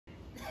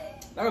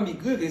That would be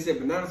good. They said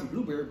bananas and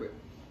blueberry, but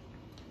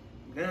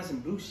bananas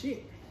and blue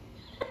shit.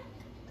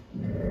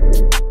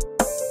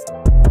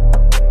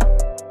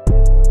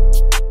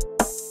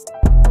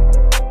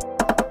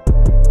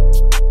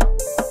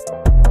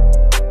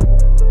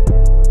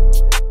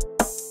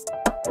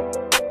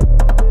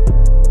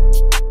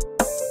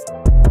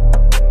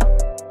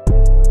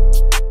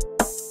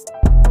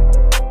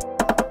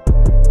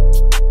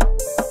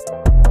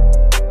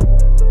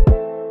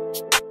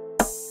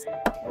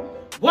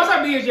 What's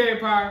up, BSJ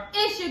Empire?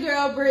 It's your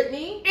girl,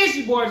 Brittany. It's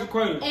your boy,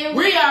 Jaqualin. And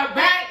we are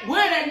back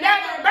with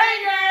another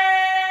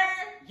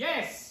banger!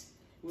 Yes!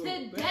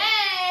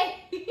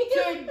 Today...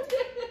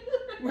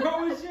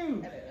 What was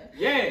you?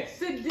 Yes.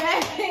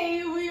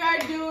 Today, we are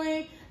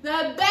doing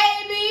the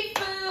baby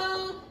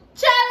food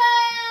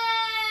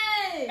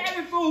challenge!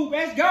 Baby food,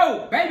 let's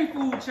go! Baby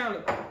food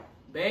challenge.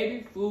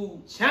 Baby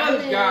food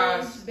challenge,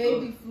 guys.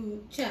 Baby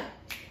food challenge.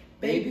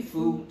 Baby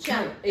food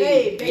challenge.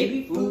 Hey,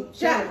 baby food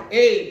challenge.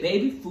 Hey,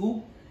 baby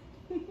food.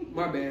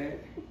 My bad.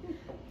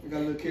 I got a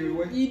little carried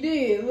away. You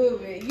did, a little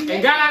bit.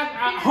 And guys,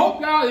 I hope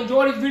y'all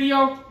enjoy this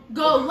video.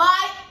 Go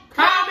like,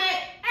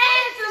 Comment,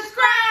 and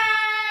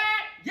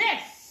subscribe.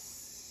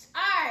 Yes.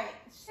 Alright.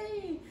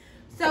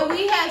 So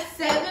we have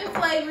 7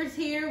 flavors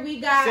here. We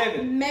got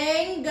 7.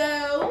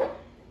 Mango.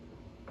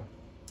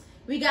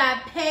 We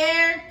got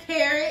pear,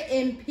 carrot,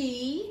 and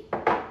pea.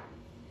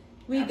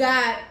 We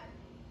got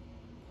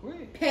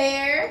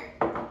pear.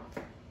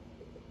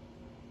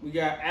 We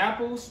got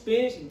apple,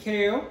 spinach, and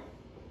kale.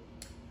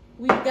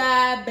 We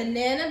got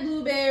banana,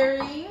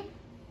 blueberry,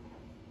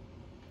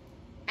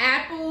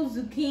 apple,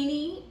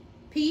 zucchini,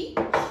 peach,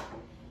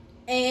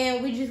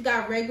 and we just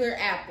got regular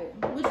apple.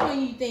 Which one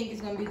do you think is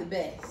gonna be the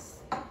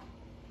best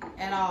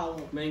at all of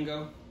them?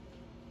 Mango.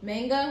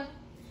 Mango?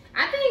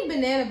 I think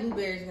banana,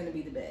 blueberry is gonna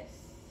be the best.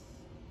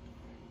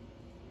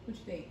 What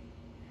you think?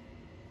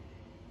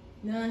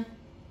 None?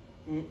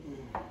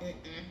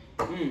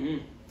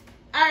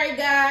 Alright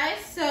guys,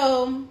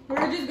 so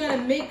we're just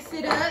gonna mix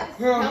it up.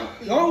 Well,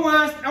 the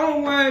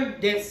only one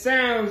that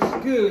sounds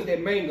good is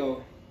that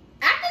mango.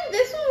 I think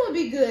this one would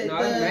be good. No,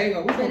 it's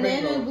mango. Which one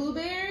banana mango?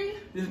 blueberry.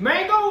 This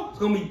mango is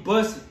gonna be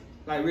busted,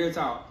 like real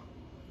talk.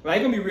 Like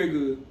it's gonna be real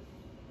good.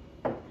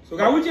 So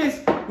guys,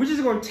 we're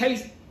just gonna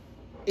taste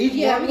each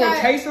one. We're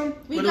gonna taste them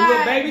We with a got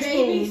little baby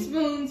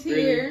spoons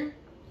here.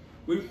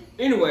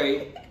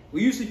 Anyway,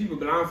 we usually people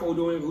blindfold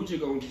doing it, but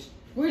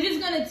We're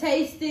just gonna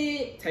taste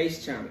it.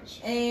 Taste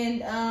challenge.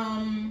 And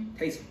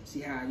taste it,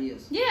 see how it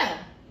is. yeah,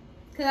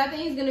 because I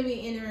think it's gonna be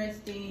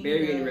interesting.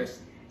 Very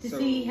interesting. To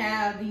see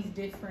how these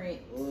different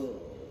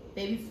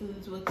baby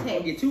foods will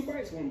taste. We'll get 2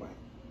 bites, 1 bite.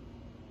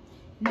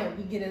 No,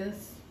 we get a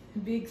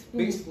big spoonful.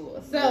 Big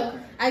spoon. So Okay.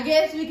 I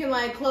guess we can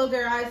like close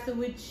our eyes to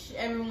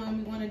whichever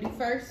one we want to do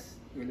first.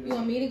 You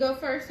want me to go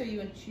first, or you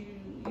want to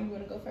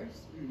go first?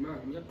 I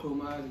close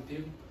my eyes and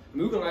pick. I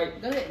mean, we can like,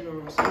 Go ahead. you know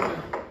what I'm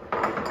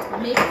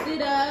saying? Mix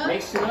it up.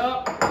 Mix it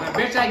up. I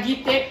bet I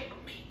get that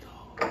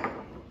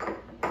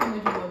How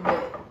much you want to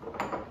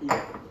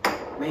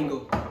bet?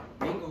 mango.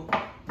 Mango.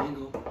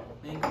 Mango.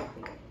 Mango.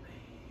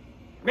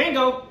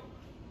 Mango.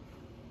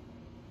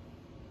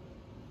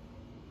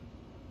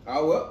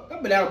 Oh, well,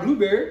 that banana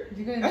blueberry.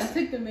 I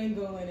took the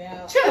mango one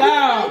out. Chill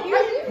out. Why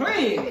you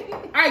playing?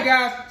 Alright,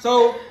 guys.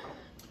 So,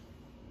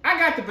 I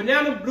got the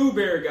banana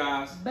blueberry,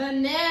 guys.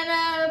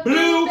 Banana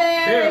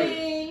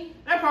Blueberry.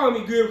 That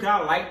probably be good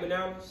because I like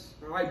bananas.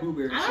 I like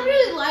blueberries. I don't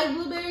really like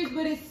blueberries,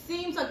 but it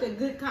seems like a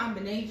good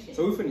combination.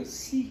 So, we're finna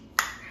see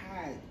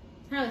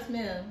How it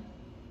smell?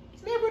 It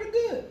smells pretty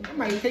good. I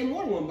might take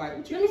more than 1 bite.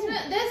 What you Let me doing?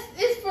 smell.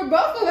 It's for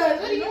both of us.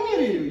 What do you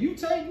mean? You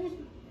take.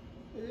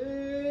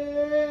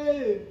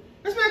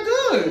 That smells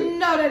good.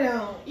 No, they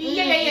don't.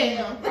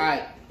 Yeah. All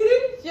right.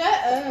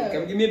 Shut up.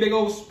 Come give me a big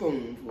old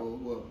spoon.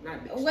 Well,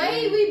 not big.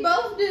 Wait, we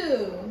both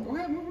do. Go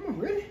ahead, come on,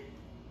 ready?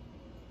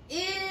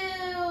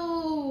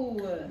 Ew.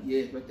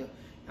 Yes, right there.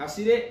 Y'all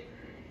see that?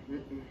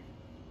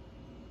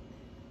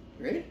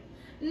 Ready?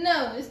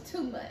 No, it's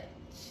too much.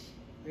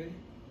 Ready?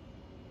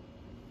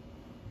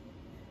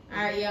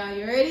 All right, y'all,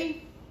 you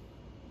ready?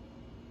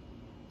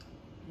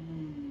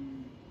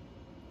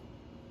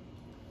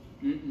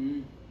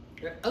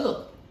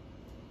 Look.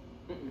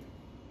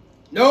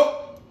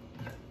 Nope.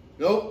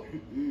 Nope.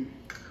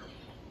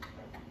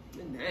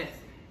 That's nasty.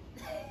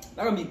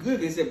 That would be good.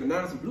 They said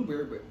bananas and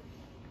blueberry, but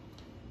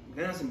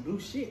bananas and blue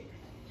shit.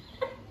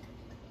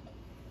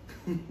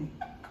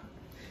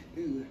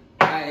 Ew.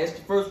 Alright, that's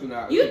the first one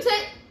out. You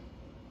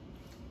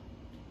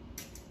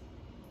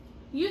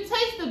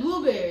taste the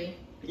blueberry.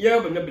 Yeah,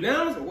 but the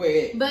bananas are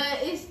where at? But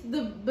it's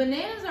the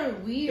bananas are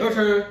weird. Your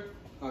turn.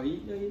 Oh, you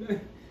know.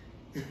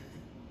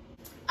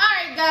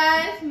 Alright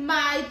guys,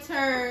 my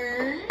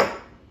turn.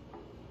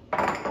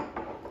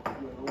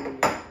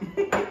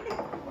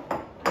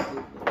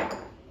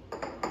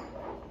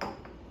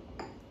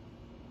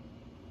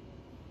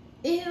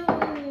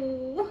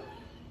 Ew.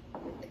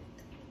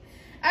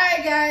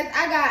 Alright guys,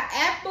 I got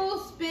apple,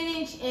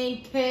 spinach,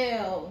 and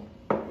kale.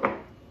 How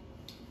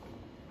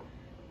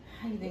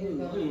you think it's I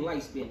going? don't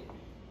like spinach.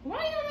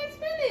 Why you don't like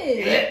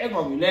spinach? That's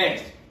gonna be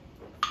nasty.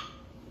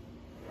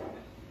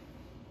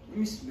 Let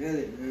me smell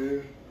it,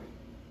 man.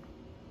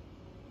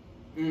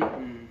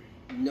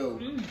 No.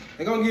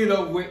 They're gonna get it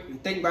over with.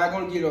 And think about it,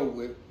 gonna get it over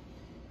with.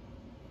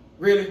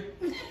 Really?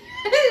 This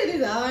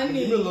is all I need.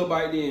 Give me a little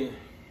bite then.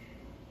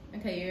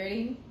 Okay, you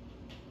ready?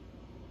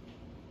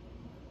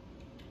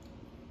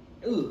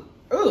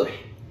 Ugh.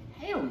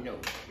 Hell no.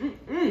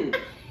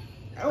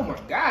 Oh my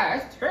God,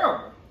 that's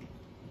terrible.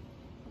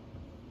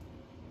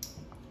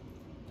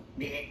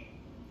 Yeah.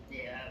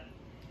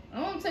 I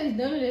don't taste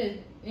none of that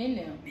in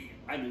there.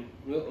 I do.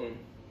 What's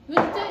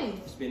the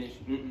taste? Spinach.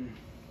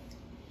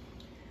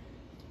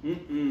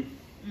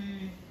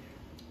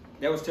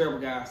 That was terrible,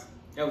 guys.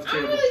 That was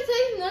terrible. I don't really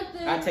taste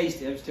nothing. I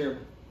tasted it. That was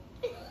terrible.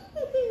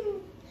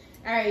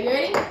 All right, you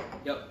ready?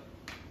 Yep.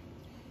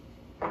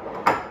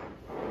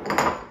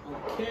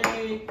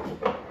 Okay.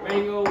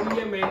 Mango. We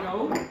get mango.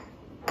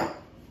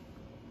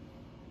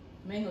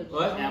 Mango juice.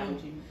 What? Apple.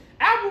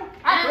 Apple?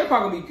 It's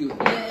probably gonna be good.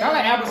 Yeah. I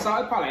like applesauce.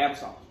 It's probably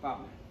applesauce.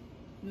 Probably.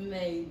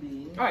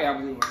 Maybe. I like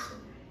apples anyway. So.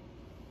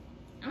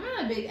 I'm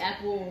not a big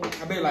apple.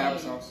 I bet like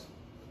applesauce.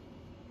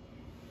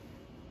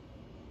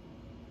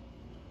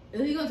 If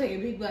you're gonna take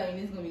a big bite and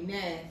it's gonna be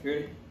nasty.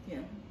 Ready?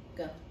 Yeah.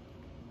 Go.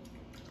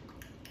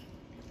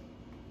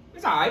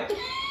 It's alright.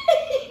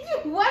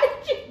 Why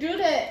did you do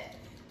that?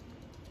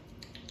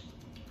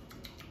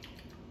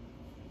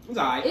 It's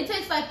alright. It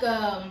tastes like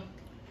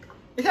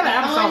It's kind of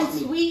applesauce to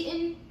me.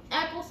 unsweetened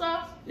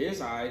applesauce. Yeah,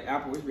 it's alright.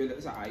 Apple,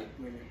 it's alright.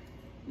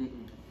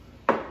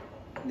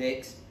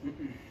 Next.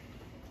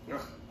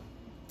 Ugh.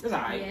 It's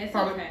alright. Yeah, it's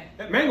probably, okay.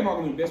 That mango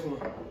probably be the best one.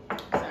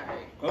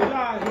 Sorry. Close your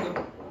eyes. Here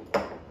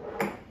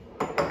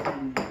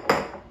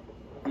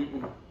you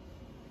go.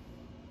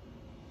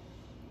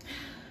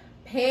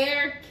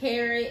 Pear,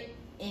 carrot,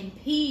 and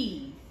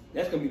peas.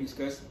 That's gonna be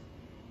disgusting.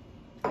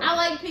 I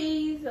like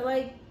peas. I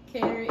like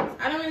carrots.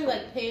 I don't really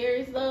like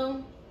pears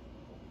though.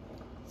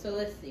 So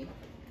let's see.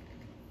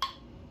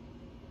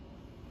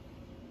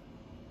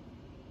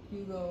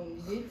 You gonna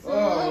get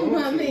some?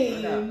 I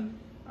mean,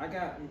 I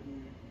got.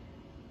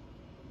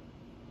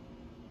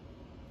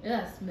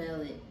 Yeah,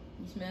 smell it.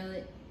 You smell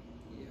it?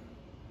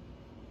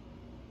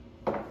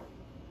 Yeah.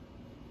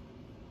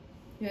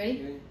 You ready?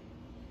 Okay.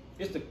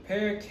 It's the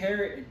pear,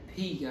 carrot, and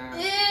pea,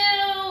 guys.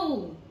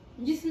 Ew!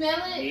 You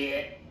smell it?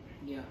 Yeah.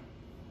 Yeah.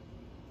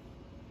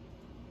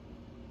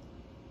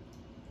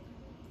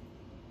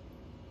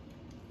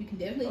 You can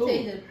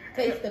definitely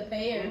taste the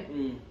pear.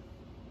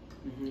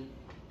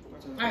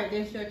 All right,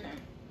 there's your turn.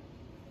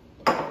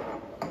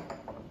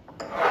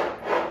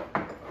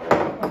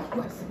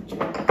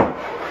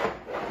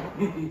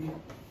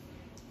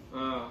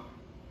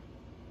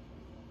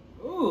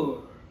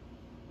 Ooh.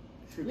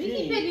 We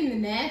keep picking the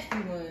nasty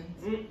ones.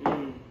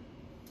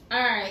 All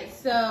right, Is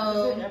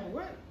so that apple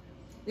what?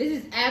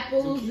 this is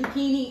apple,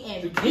 zucchini,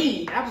 and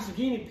peach. Apple,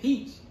 zucchini,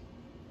 peach.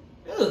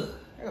 Ugh,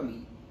 that gonna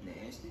be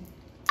nasty.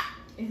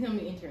 It's gonna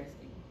be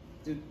interesting.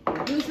 Do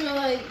you smell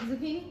like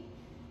zucchini?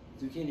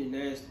 Zucchini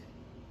nasty.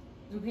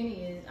 Zucchini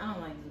is. I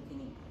don't like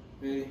zucchini.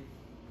 Really?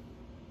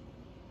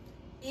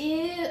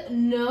 Ew,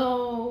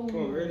 no.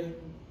 Come on, ready?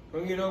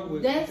 Don't get over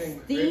with. That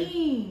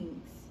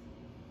stings.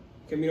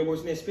 Can be no worse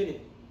than that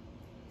spinach.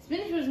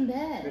 Spinach wasn't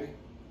bad. Ready?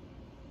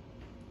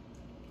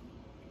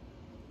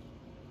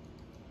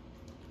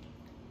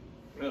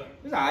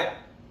 It's alright.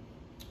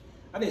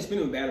 I think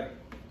spinach was better.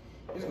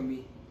 It's gonna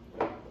be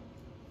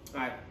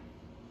alright.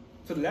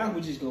 So the last one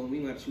we just go. We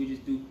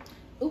just do.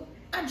 Ooh,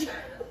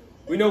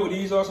 we know what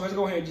these are, so let's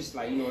go ahead and just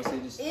you know what I'm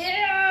saying, just. Ew.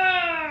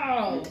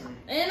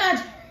 And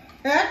I.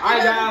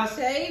 Alright guys,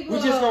 table.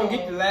 we just gonna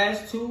get the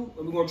last two,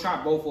 and we're gonna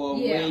try both of them.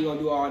 Yeah. We ain't gonna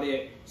do all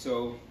that.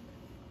 So,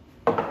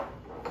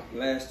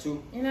 last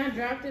two. And I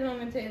dropped it on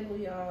the table,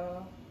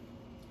 y'all.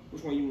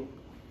 Which one you want?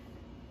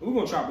 We're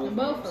gonna try both.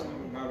 Both of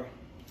them.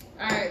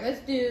 All right,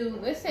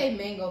 let's say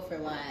mango for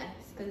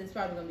last, because it's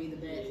probably gonna be the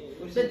best.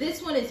 Yeah, but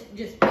this one is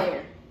just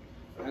pear.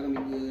 That's gonna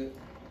be good.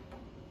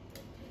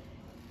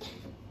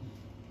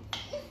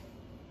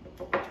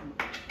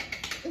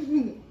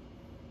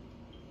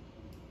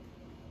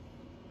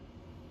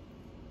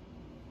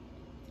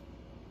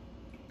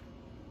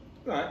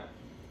 Alright.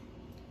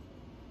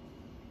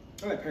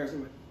 I like pears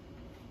anyway.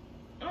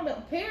 I don't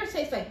know. Pears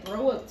taste like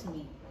throw up to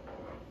me.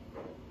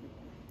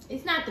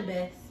 It's not the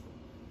best.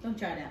 Don't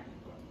try that one.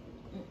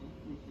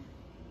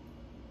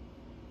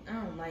 I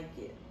don't like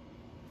it.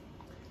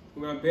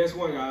 We got the best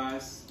one,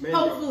 guys. Mango.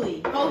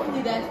 Hopefully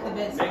that's the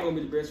best. Mango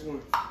gonna be the best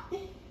one.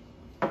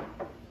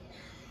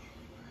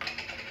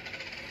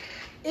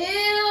 Ew,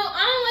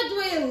 I don't like the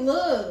way it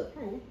looks.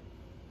 Oh.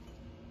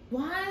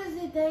 Why is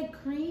it that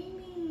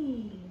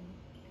creamy?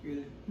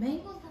 Really?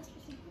 Mango's not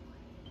supposed to look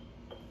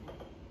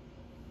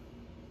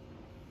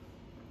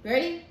like.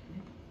 Ready?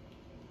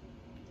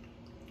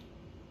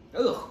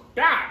 Ugh,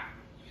 God.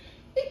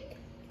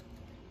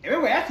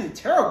 Remember, actually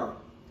terrible.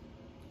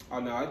 Oh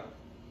no.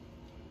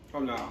 Oh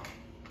no.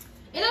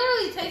 It don't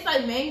really taste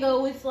like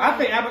mango. It's like. I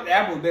think the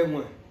apple was the best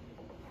one.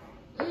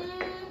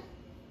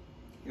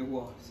 It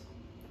was.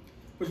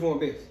 Which one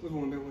best? Which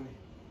one best one?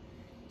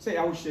 Say,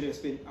 I wish you said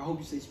spinach. I hope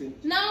you say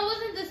spinach. No, it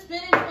wasn't the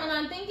spinach one.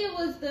 I think it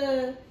was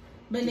the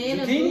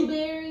Banana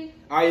blueberry.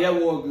 Oh yeah,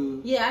 that was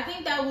good. Yeah, I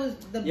think that was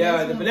the best.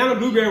 Yeah, the banana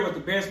blueberry was the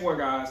best one,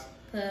 guys.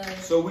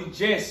 So we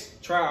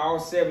just tried all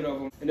 7 of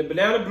them, and the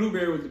banana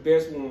blueberry was the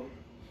best one.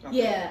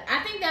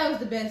 I think that was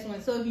the best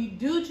one. So if you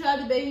do try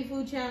the baby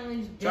food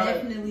challenge,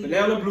 definitely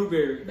banana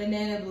blueberry.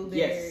 Banana blueberry.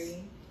 Yes.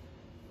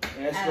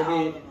 That's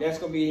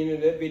gonna be the end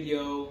of that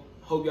video.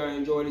 Hope y'all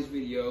enjoy this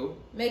video.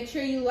 Make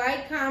sure you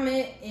like,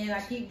 comment, and I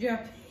keep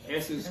jumping.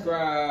 And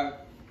subscribe.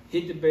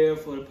 Hit the bell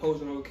for the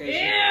post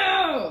notification.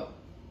 Ew!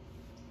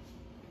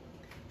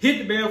 Hit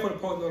the bell for the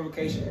post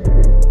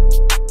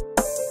notification.